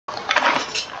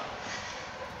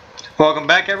Welcome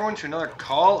back, everyone, to another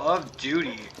Call of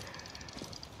Duty.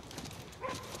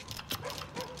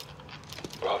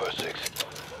 Bravo 6.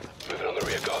 Moving on the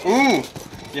rear guard. Ooh!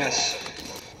 Yes.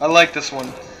 I like this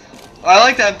one. I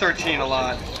like the M13 a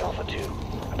lot. Alpha 2.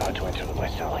 About to enter the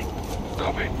West Alley.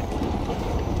 Copy.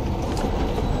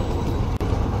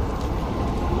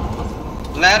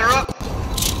 Ladder up!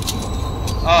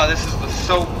 Oh, this is the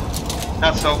soap.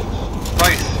 Not soap.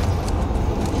 Spice.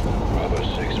 Bravo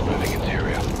 6. Moving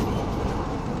interior.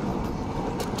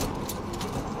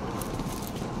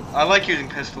 I like using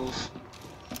pistols.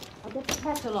 I'll get the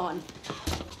kettle on.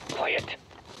 Play it.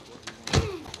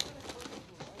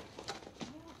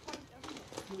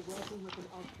 We're working with an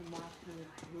ultra-master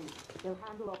group. They'll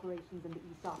handle operations in the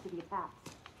east after the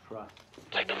attacks. Trust.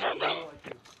 Take the front row.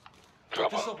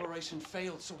 Drop This on. operation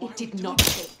failed, so why It are we did doing not it?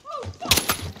 fail.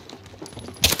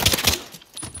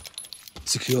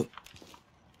 Secure.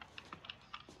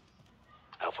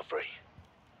 Alpha 3.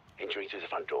 Entering through the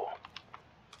front door.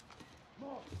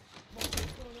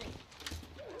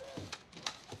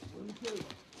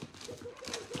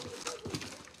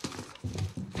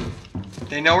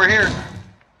 They know we're here.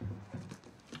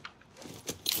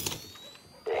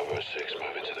 Bravo 6.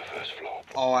 Moving to the first floor.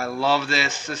 Oh, I love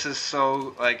this. This is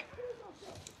so, like...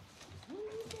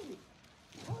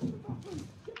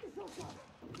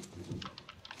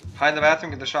 Hide in the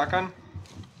bathroom, get the shotgun.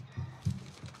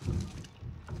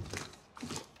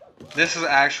 This is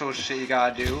actual shit you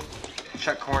gotta do.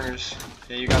 Check corners.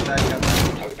 Yeah, you got that, you got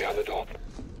that. Target behind the door.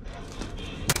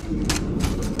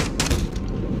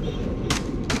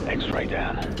 X-ray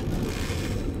down.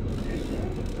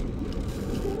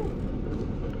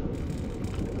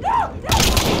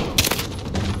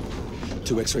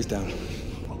 Two X-rays down.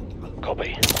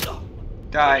 Copy.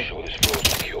 Die. Make sure this floor's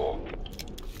secure.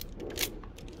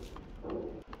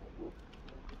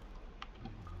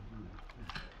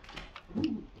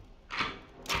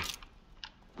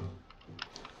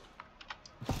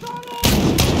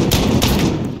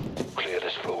 Clear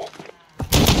this floor.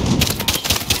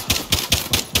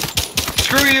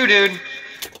 Screw you, dude.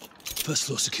 First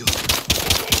floor secure.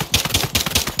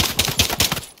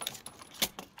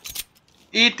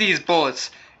 Eat these bullets.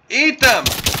 Eat them!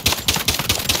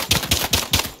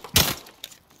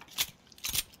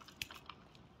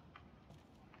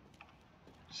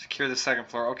 Secure the second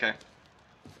floor, okay.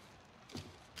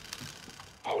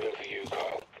 Holding for you,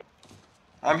 Kyle.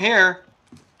 I'm here.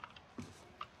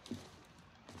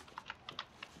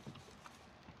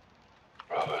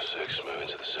 Bravo 6, moving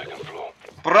to the second floor.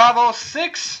 Bravo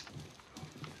 6!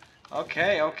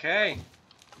 Okay, okay.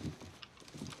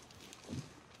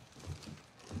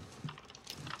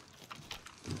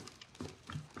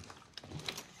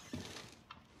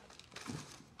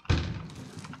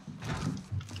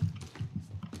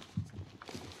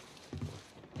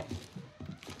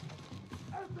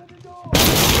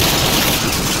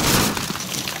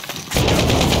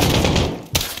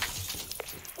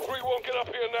 We won't get up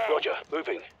here now. Roger,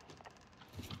 moving.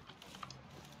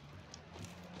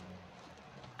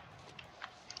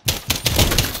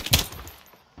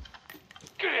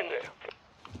 Get in there.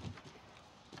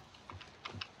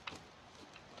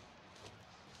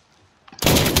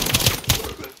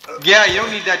 Yeah, you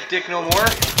don't need that dick no more.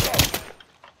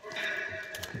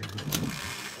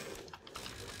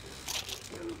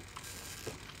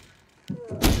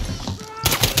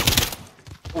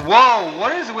 Whoa,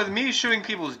 what is it with me shooting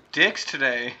people's dicks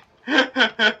today?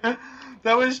 That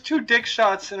was 2 dick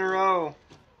shots in a row.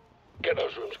 Get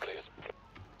those rooms cleared.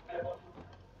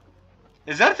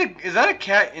 Is that a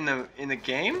cat in the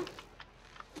game?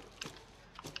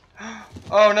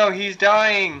 Oh no, he's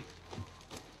dying.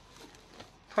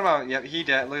 Come on, yep, he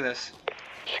dead. Look at this.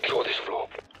 Secure this floor.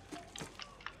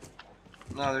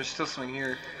 No, there's still something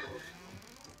here.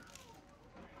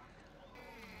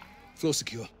 Floor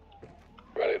secure.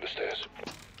 Right up the stairs.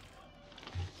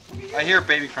 I hear a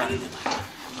baby crying.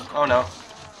 Oh no.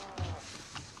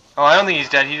 Oh, I don't think he's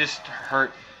dead. He just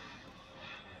hurt.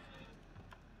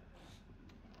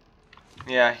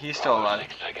 Yeah, he's still Bravo alive.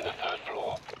 6, taking the third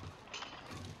floor.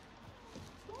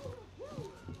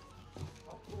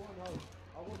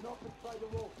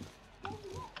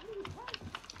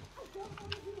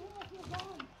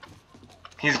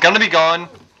 He's gonna be gone.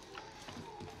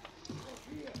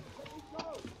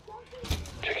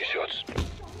 Check your shots.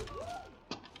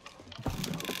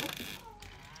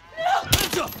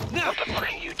 What the fuck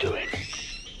are you doing?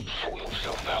 Sort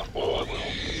yourself out, or I will.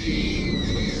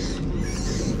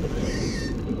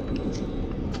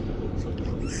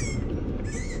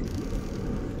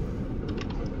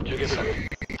 Check it.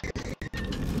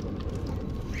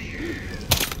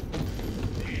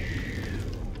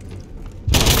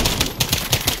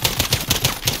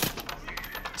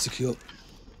 Secure.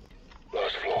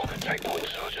 Last floor. Take point,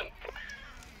 Sergeant.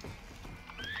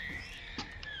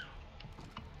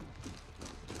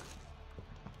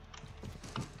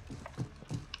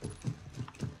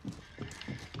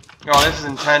 Oh, this is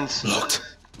intense. Locked.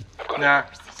 I've got Nah.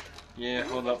 Yeah,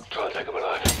 hold up. it. Try and take him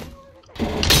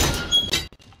alive.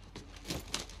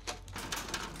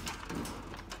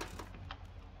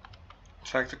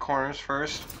 Check the corners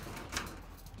first.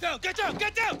 Down! Get down!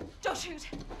 Get down! Don't shoot!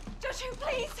 Don't shoot,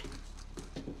 please!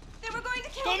 They were going to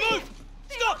kill Don't me! move!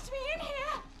 They Stop! locked me in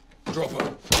here! Drop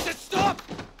her. I said stop!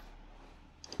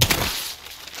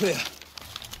 Clear.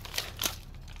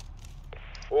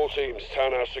 All teams,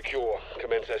 townhouse secure.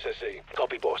 Commence SSE.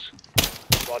 Copy, boss.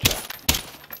 Roger.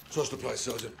 Trust the place,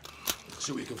 Sergeant.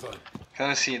 See what you can find.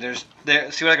 Let's see.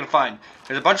 See what I can find.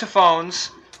 There's a bunch of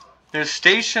phones. There's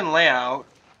station layout.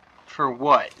 For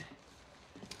what?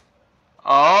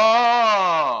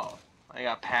 Oh, I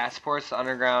got passports,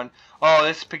 underground. Oh,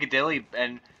 this is Piccadilly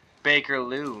and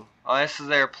Bakerloo. Oh, this is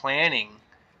their planning.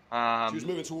 She was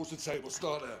moving towards the table.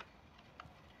 Start there.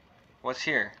 What's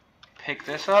here? Pick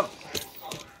this up.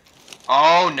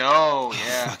 Oh no,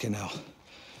 yeah. Fucking hell.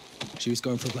 She was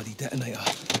going for a bloody detonator.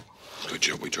 Good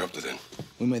job we dropped it in.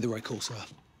 We made the right call, sir.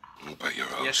 I'll bet your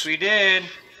ass. Yes, we did.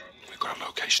 We got a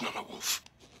location on the wolf.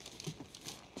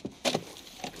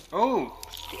 Oh,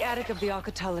 The attic of the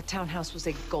Al-Qatala townhouse was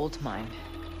a gold mine.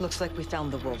 Looks like we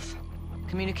found the wolf.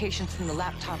 Communications from the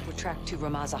laptop were tracked to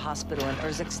Ramaza Hospital in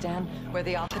Urzikstan, where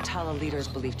the Al-Qatala leader is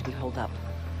believed to be holed up.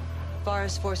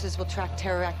 Fars forces will track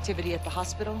terror activity at the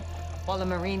hospital, while a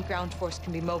Marine ground force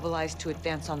can be mobilized to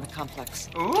advance on the complex.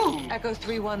 ooh. Echo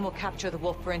 3-1 will capture the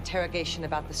wolf for interrogation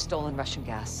about the stolen Russian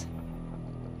gas.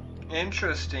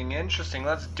 Interesting, interesting.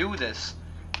 Let's do this.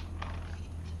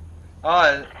 Oh,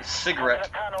 a cigarette.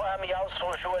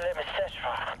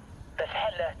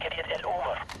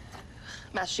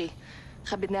 ماشي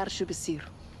خبيت نعرف شو بيصير.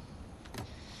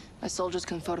 My soldiers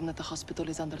confirm that the hospital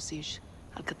is under siege.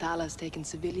 Al-Qatala has taken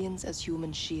civilians as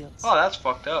human shields. Oh, that's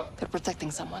fucked up. They're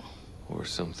protecting someone. Or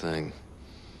something.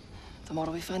 The more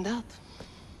we find out.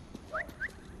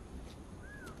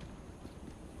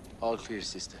 All clear,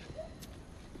 sister.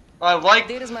 I like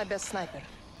There is my best sniper.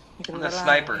 You can the rely on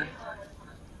sniper. him.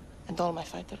 And all my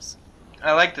fighters.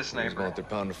 I like the Who's sniper. going their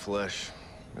pound of flesh?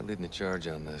 They're leading the charge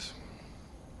on this.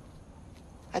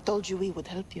 I told you we would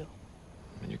help you.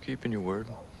 And you're keeping your word.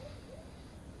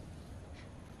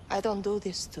 I don't do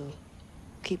this to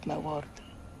keep my word.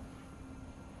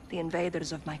 The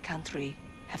invaders of my country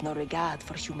have no regard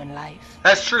for human life.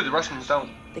 That's true. The Russians don't.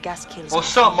 The gas kills. Well,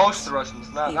 our most kids. of the Russians,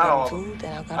 not Even all of them. food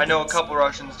and our I know a gardens. couple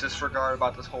Russians disregard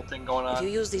about this whole thing going If you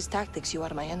on. use these tactics, you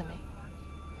are my enemy.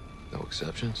 No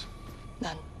exceptions?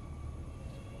 None.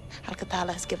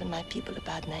 Al-Qatala has given my people a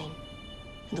bad name,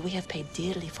 and we have paid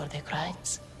dearly for their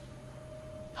crimes.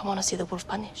 I want to see the wolf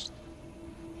punished.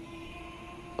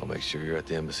 I'll make sure you're at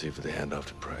the embassy for the handoff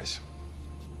to Price.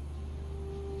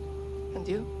 And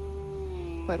you?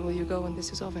 Where will you go when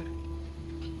this is over?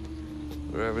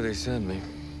 Wherever they send me.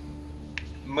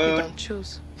 You Moon. don't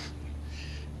choose.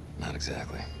 Not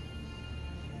exactly.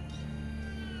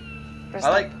 Rest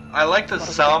I like the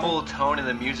somber tone of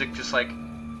the music. Just like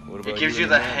What it about gives you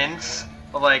and the Amanda? hints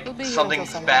of like We'll be here something's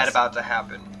until bad sunrise. about to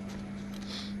happen.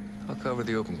 I'll cover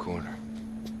the open corner.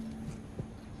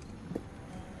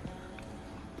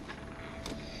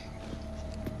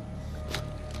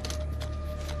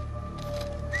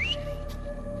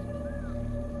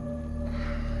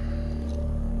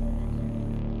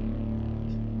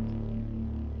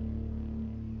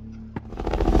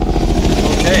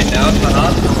 Okay, now it's the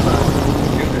hospital time.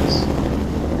 Let's do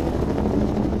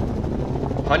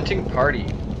this. Hunting party.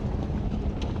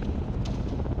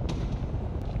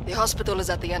 The hospital is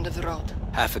at the end of the road.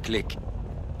 Half a click.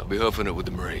 I'll be hoofing it with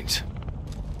the Marines.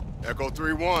 Echo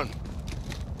 3-1.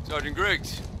 Sergeant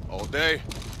Griggs. All day.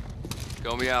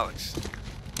 Call me Alex.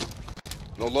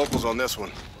 No locals on this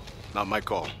one. Not my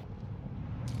call.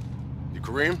 You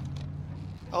Kareem?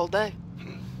 All day.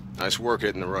 Nice work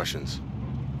hitting the Russians.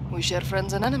 We share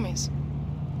friends and enemies.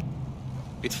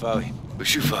 Itfali.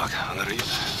 Bashufak.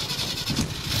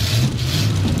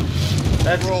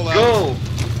 Let's Roll out. go.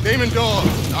 Name and dog.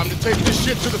 Time to take this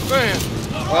shit to the fan.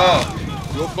 Oh,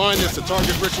 You'll find this a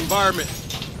target-rich environment.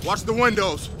 Watch the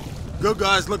windows. Good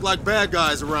guys look like bad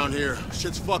guys around here.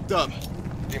 Shit's fucked up.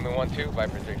 Demon 1-2,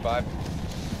 Viper 3-5.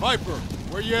 Viper,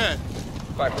 where you at?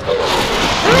 Viper. A10.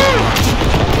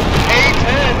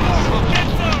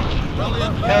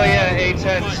 Hell yeah,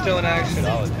 A10 is still in action.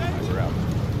 Solid. Viper out.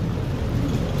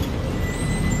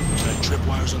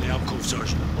 Tripwires on the alcove,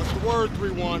 Sergeant. What's the word,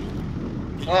 3-1?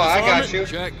 Oh, I got you.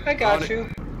 Check. I On got it. you.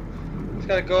 Just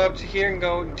gotta go up to here and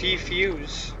go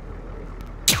defuse.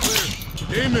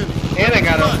 Demon! And I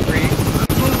got a free.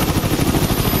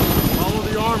 Follow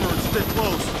the armor and stick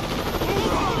close.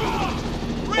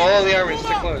 Follow the armor and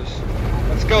stick close.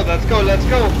 Let's go, let's go, let's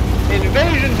go!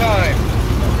 Invasion time!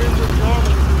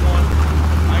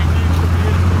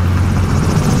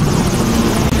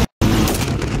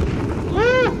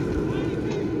 Woo!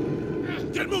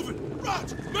 Get moving!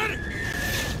 Raj! Medic!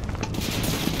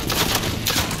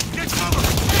 Get cover!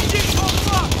 Engine on the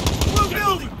block! Blue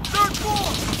building! Third floor!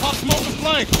 Pop smoke and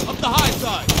flank! Up the high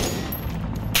side!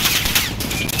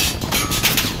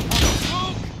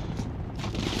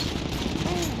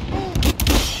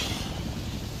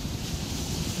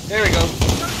 There we go.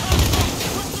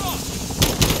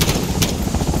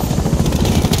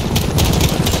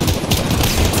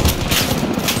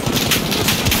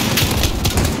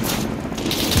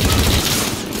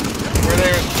 We're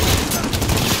there.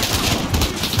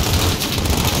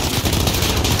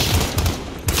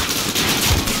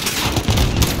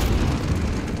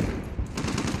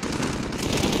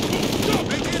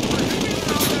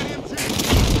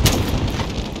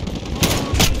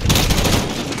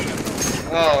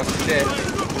 Oh shit.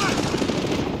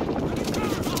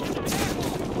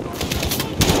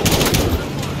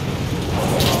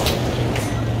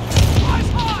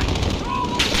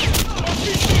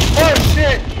 Oh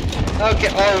shit!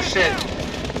 Okay, oh shit.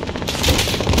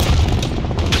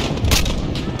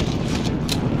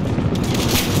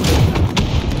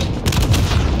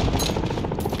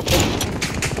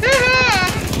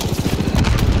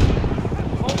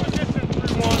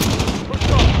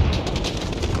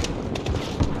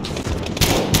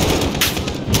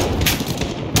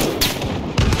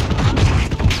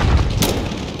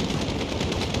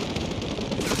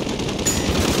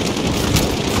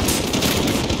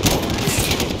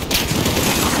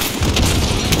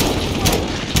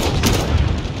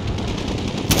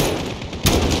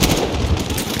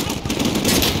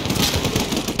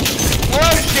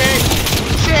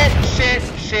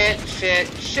 Shit.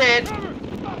 Shit.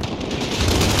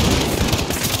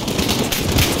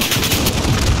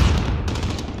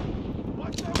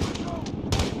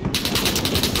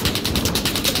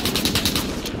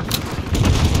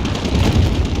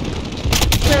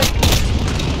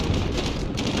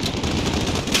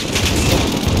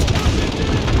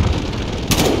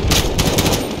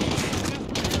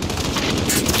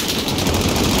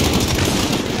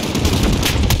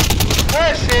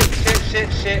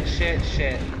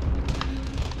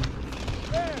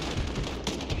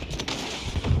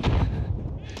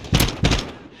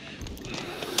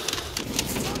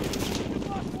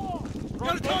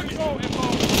 Got a target!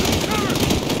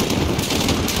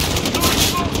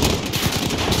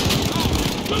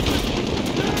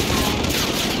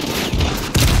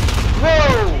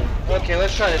 Whoa! Okay,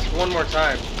 let's try this one more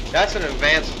time. That's an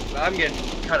advance. I'm getting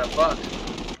kind of fucked.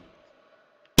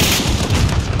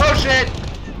 Oh shit!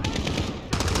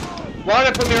 Why'd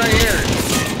it put me right here?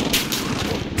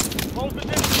 Hold the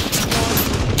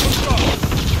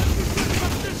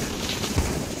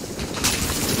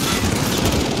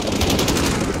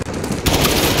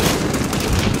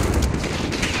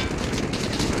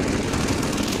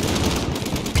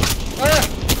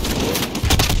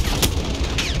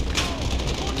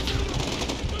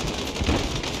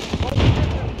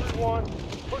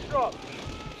Push up.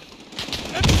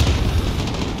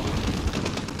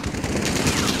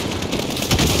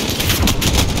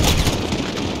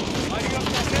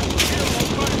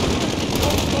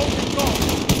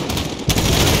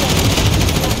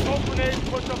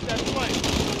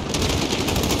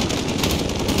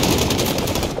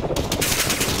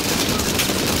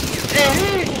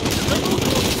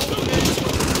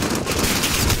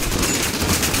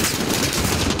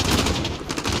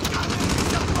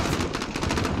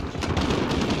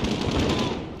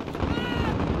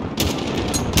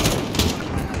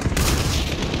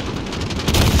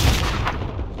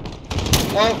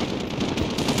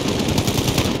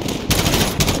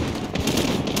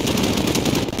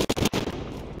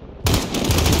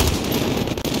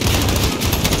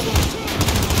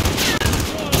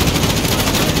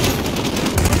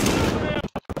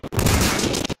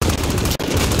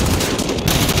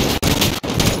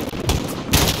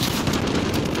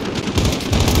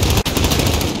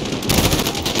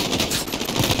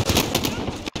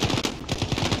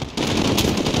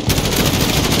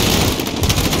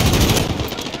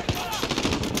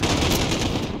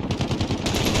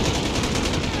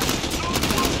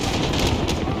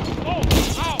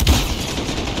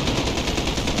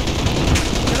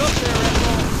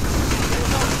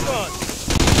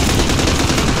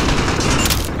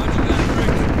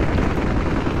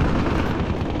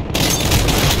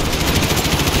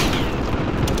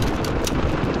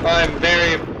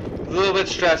 bit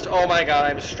stressed. Oh my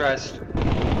god, I'm stressed. First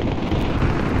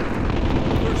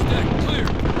deck, clear.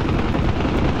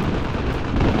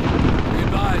 Be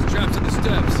advised, traps in the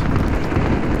steps.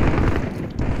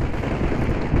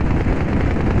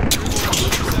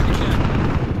 Second deck.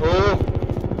 Oh.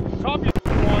 Copy,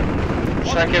 one.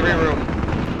 Check every room.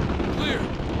 Clear.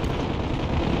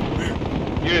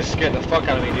 You just scared the fuck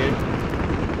out of me, dude.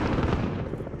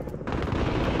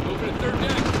 Moving to third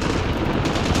deck.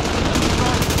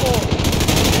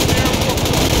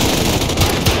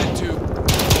 Dead two.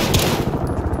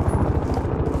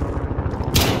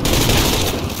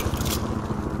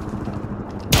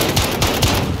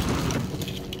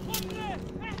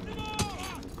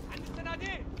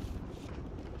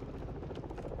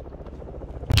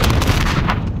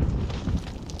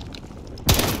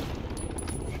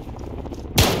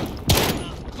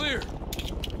 Clear.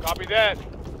 Copy that.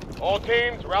 All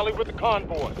teams, rally with the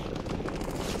convoy.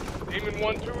 Demon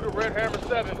 1-2 to Red Hammer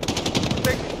 7.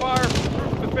 Taking fire from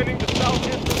troops defending the south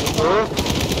entrance of the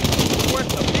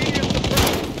request immediate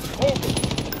suppression. Over.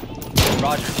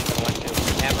 Roger, Demon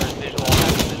 1-2. Hammer is visual on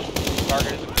that position.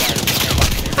 Target is acquired.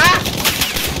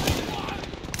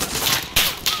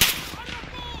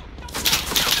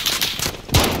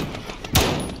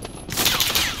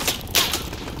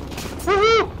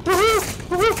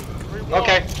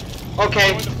 Okay.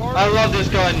 Okay. I love this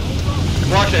gun.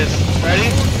 Watch this. Ready?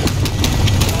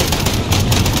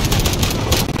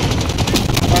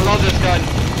 I love this gun.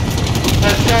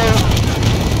 Let's go.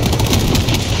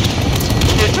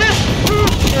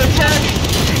 Attack!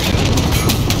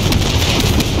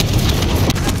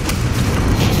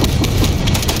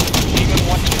 Demon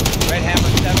 1-2. Red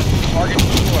Hammer 7. Target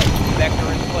destroyed. Sector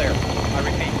is clear. I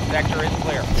repeat, sector is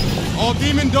clear. All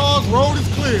Demon Dogs, road is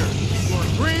clear. You're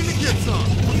green to get some.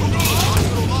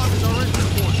 Hospital lobbies are entry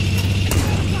point.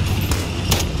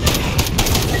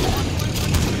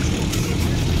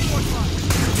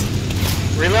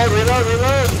 Reload, reload,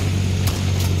 reload!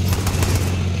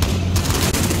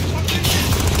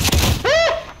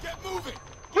 Get moving.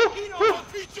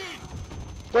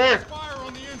 Where? Fire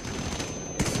on the engine.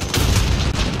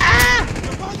 Run!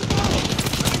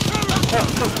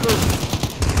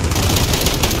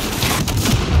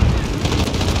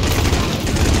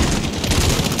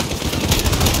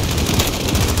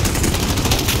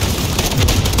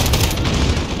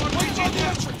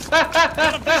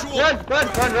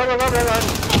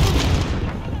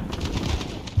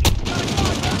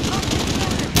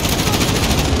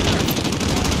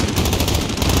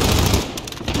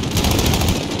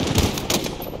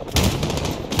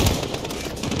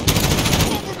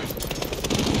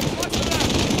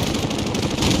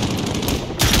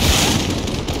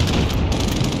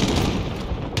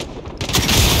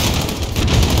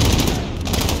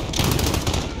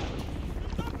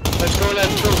 Let's go,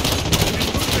 let's go.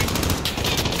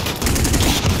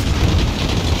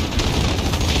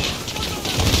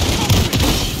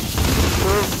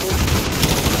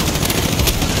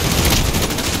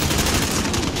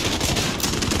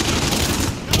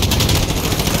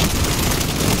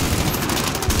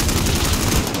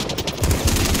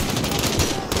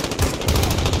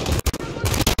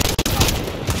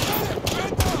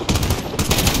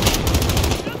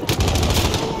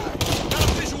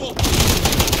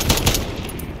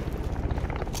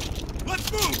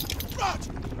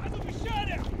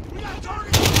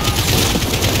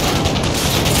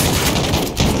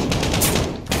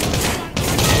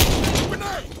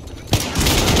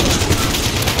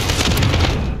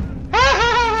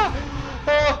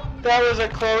 That was a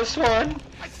close one.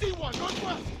 I see one,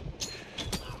 northwest.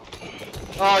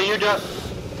 Oh, you don't.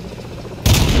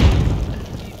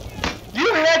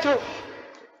 You had to.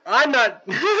 I'm not.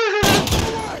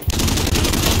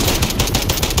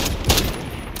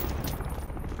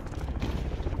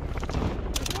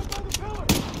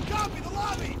 Copy the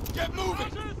lobby. Get moving.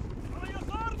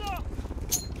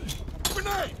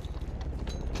 Grenade.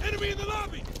 Enemy in the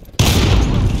lobby.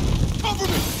 Cover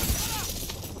me.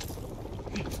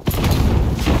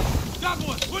 Down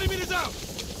one. 20 meters out.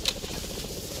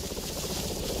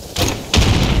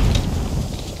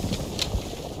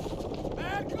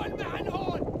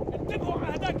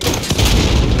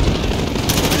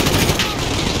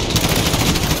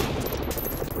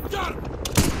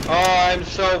 Oh, I'm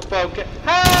so focused.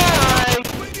 Hi!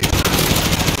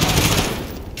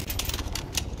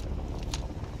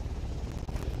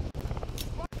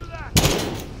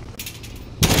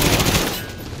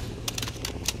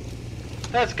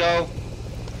 Let's go.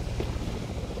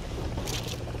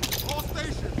 All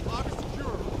stations, lobby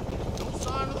secure. No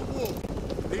sign of the wolf.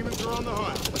 Demons are on the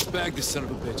hunt. Let's bag this son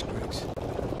of a bitch, Griggs.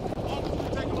 Officer,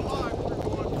 take him alive. We're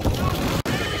going.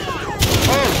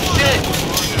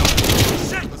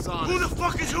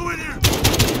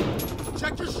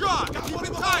 Protect your shot! Keep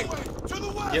it tight! To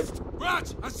the west! Yep.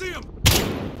 Raj, I see him!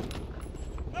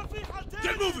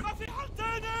 Get moving!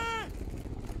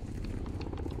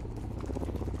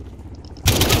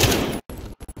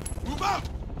 Move out!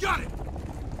 Got it!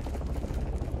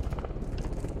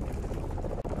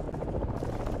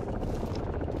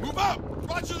 Move out!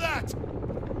 Roger that!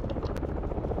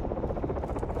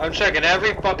 I'm checking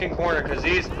every fucking corner because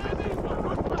these.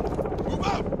 Move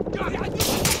out! Got it!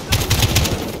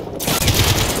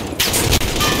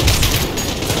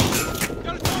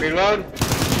 Reload.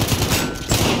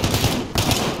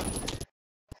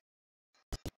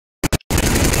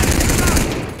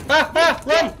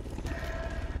 Run!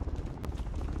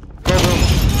 Go, boom.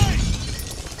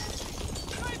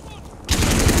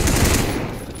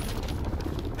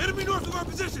 Enemy north of our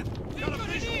position! Got a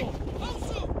visual!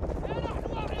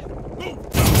 Move!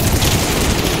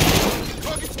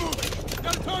 Target's moving!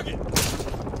 Got a target!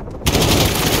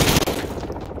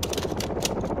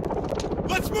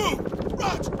 Let's move!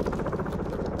 Roger!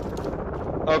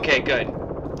 Okay, good.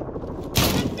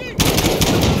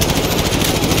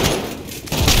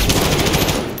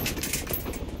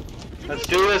 Let's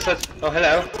do this. Let's. Oh,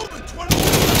 hello.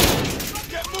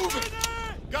 Get moving!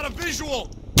 Got a visual!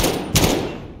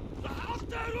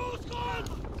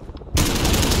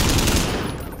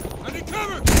 I need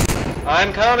cover!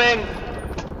 I'm coming.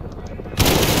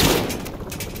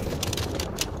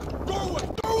 Doorway!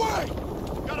 Doorway!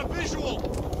 Got a visual!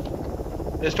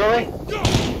 This doorway? Go!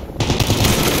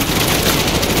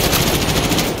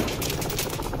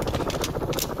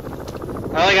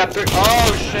 I only got 3.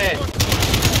 Oh shit!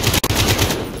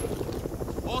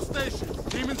 All stations,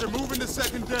 demons are moving to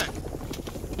second deck.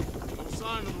 No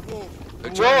sign of the wolf.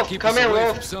 They're trying Wolf, to keep come us here, away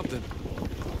Wolf. from something.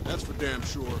 That's for damn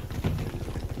sure.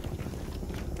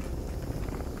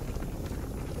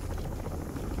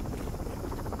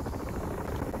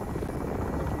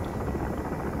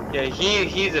 Yeah,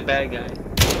 he's a bad guy.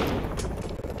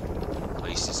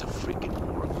 Place is a freaking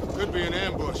morgue. Could be an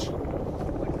ambush.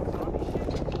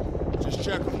 Just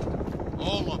check them.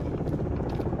 All of them.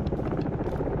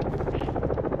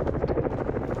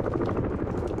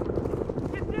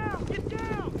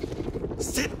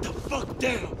 Sit the fuck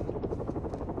down!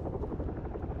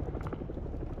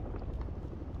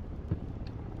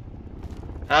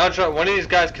 I don't trust. One of these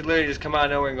guys could literally just come out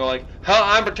of nowhere and go like, "Hell,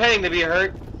 I'm pretending to be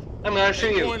hurt. I'm gonna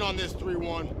shoot you." Point on this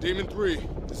 3-1. Demon 3.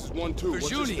 This is 1-2.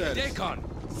 What's your Virginie, status? Decon.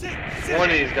 One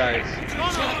of these guys.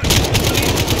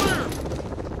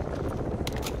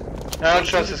 I don't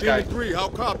trust this guy. Demon 3, how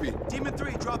copy? Demon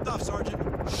 3 dropped off, Sergeant.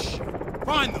 Shh.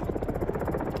 Find them.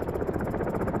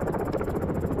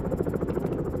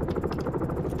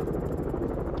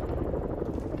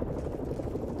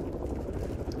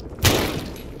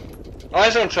 I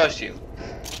just don't trust you.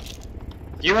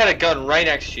 You had a gun right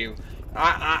next to you.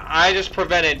 I just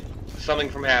prevented something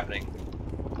from happening.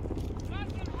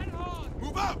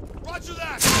 Move out! Roger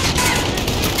that!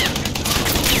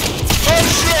 Oh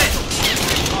shit!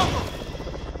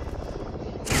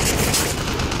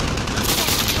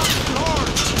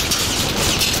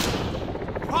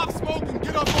 Pop smoke and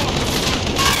get up on them.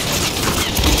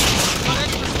 Got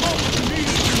extra smoke if you need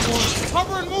it, 3-1.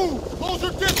 Cover and move. Close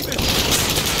your distance.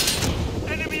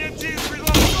 Enemy MGs reload!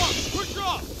 Push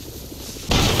off.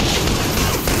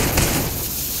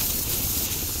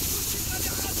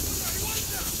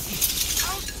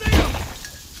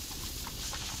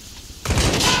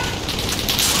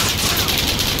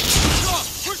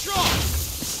 Push off.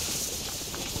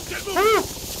 Get moving!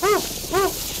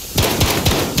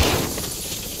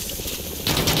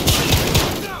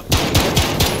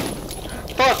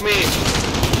 Fuck me!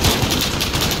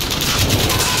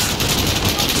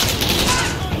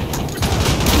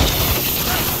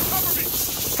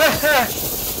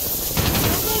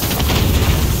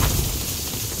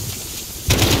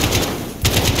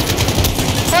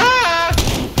 Ah!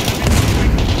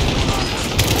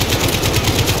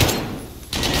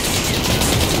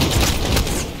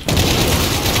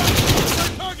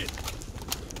 Target!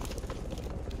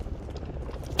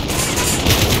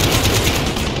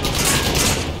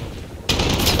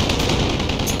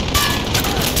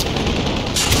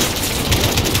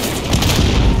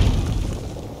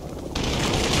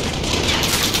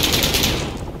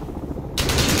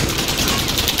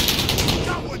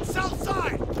 Got one south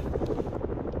side!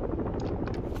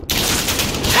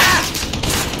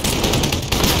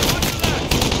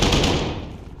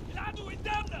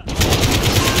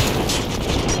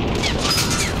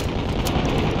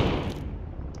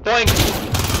 Doink!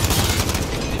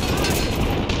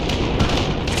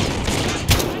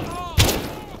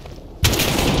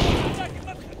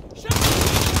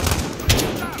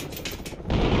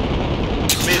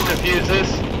 defuse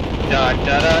this. Da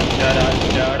da da da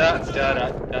da da da da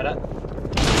da da.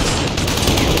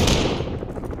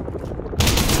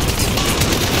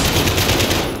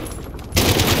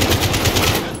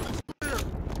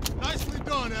 Nicely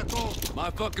done, Echo. My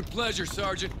fucking pleasure,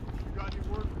 Sergeant. You got any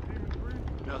word from Demon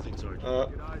 3? Nothing, Sergeant.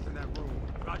 Get eyes in that room.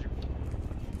 Roger.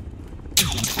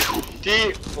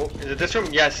 D. Oh, is it this room?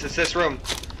 Yes, it's this room.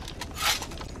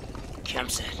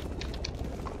 Campsite.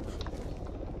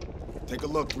 Take a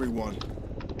look, 3-1.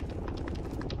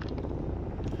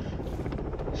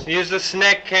 Use the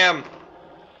snake cam.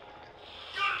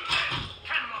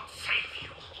 Cannot save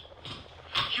you.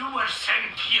 You were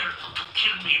sent here to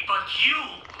kill me, but you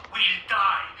will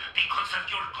die because of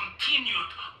your continued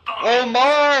bombing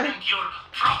Omar! and your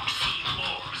proxy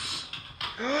wars.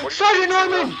 Sergeant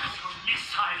Norman! As your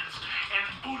missiles and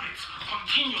bullets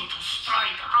continue to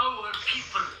strike our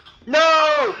people,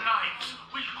 No! knives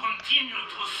will continue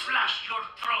to slash your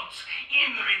throats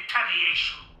in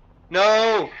retaliation.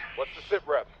 No! What's the sit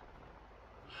rep?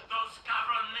 Those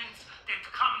governments that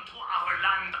come to our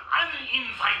land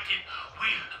uninvited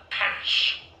will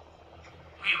perish.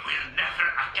 We will never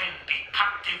again be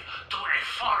captive to a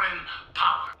foreign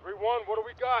power. 3-1, what do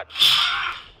we got?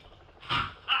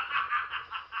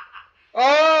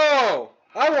 Oh!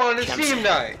 I wanted to see him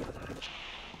die.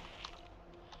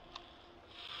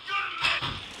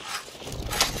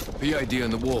 PID on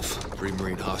the Wolf. 3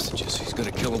 Marine hostages. He's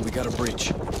gonna kill him. We got a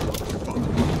breach. Light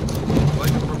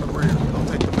him from the rear. I'll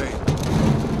take the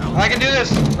main. I can do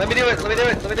this. Let me do it. Let me do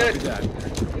it. Let me do it.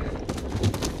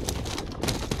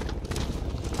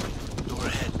 Door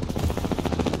ahead.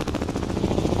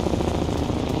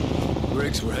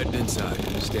 Briggs, we're heading inside.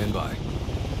 Stand by.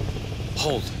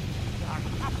 Hold.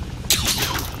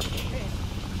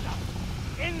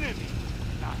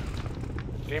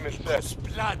 Demon set.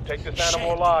 Take this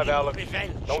animal alive, Alex.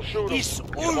 Don't shoot him.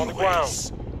 Get him on the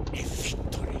ground. A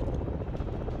victory.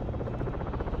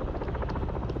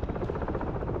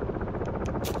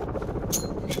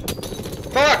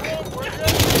 Fuck!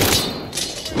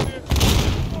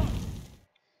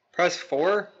 Press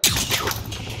 4?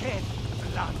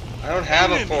 I don't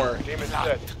have a 4. Demon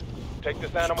set. Take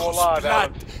this animal alive,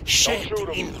 Alex. Don't Shed shoot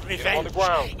him. in Get him on the revenge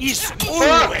ground. is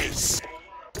always.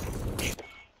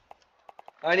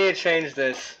 I need to change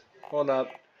this. Hold up.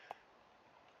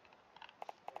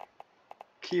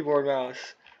 Keyboard,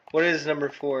 mouse. What is number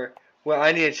 4? Well,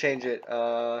 I need to change it.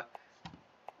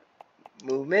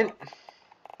 Movement.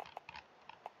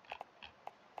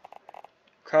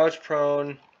 Crouch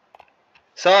prone.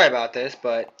 Sorry about this,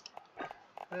 but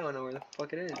I don't know where the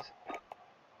fuck it is.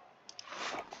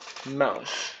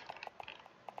 Mouse.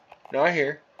 Not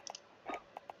here.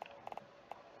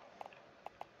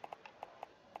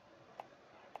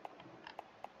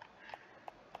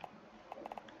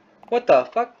 What the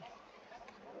fuck?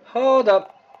 Hold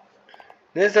up.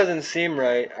 This doesn't seem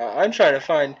right. I'm trying to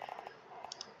find...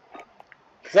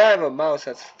 Because I have a mouse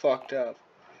that's fucked up.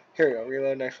 Here we go.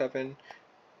 Reload next weapon.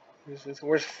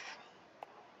 Where's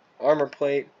armor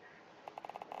plate?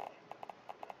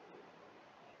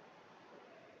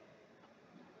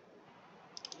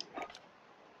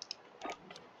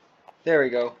 There we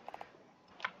go.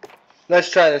 Let's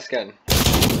try this again.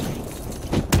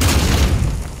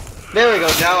 There we go.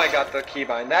 Now I got the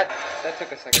keybind. That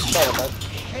took a second. Sorry about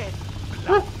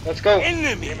that. Let's go.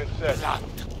 Demon set.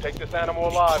 Take this animal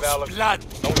alive, Alex.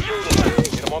 Don't shoot him.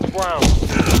 Get him on the ground.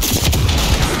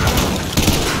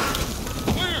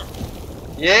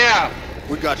 Yeah.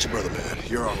 We got you, brother man.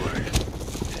 You're all right.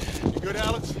 You good,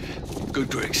 Alex? Good,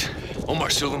 Griggs. Omar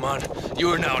Suleiman, you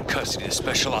are now in custody of the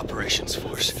Special Operations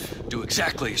Force. Do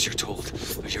exactly as you're told,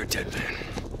 or you're a dead man.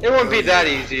 It won't be that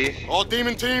easy. All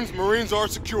demon teams, Marines are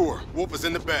secure. Wolf is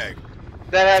in the bag.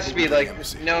 That has to be like...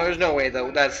 No, there's no way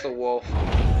though. That's the Wolf.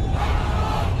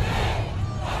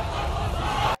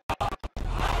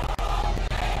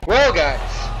 Well, guys.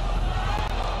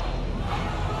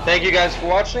 Thank you guys for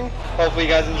watching. Hopefully you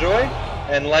guys enjoy.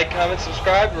 And like, comment,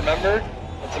 subscribe. Remember,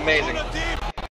 it's amazing.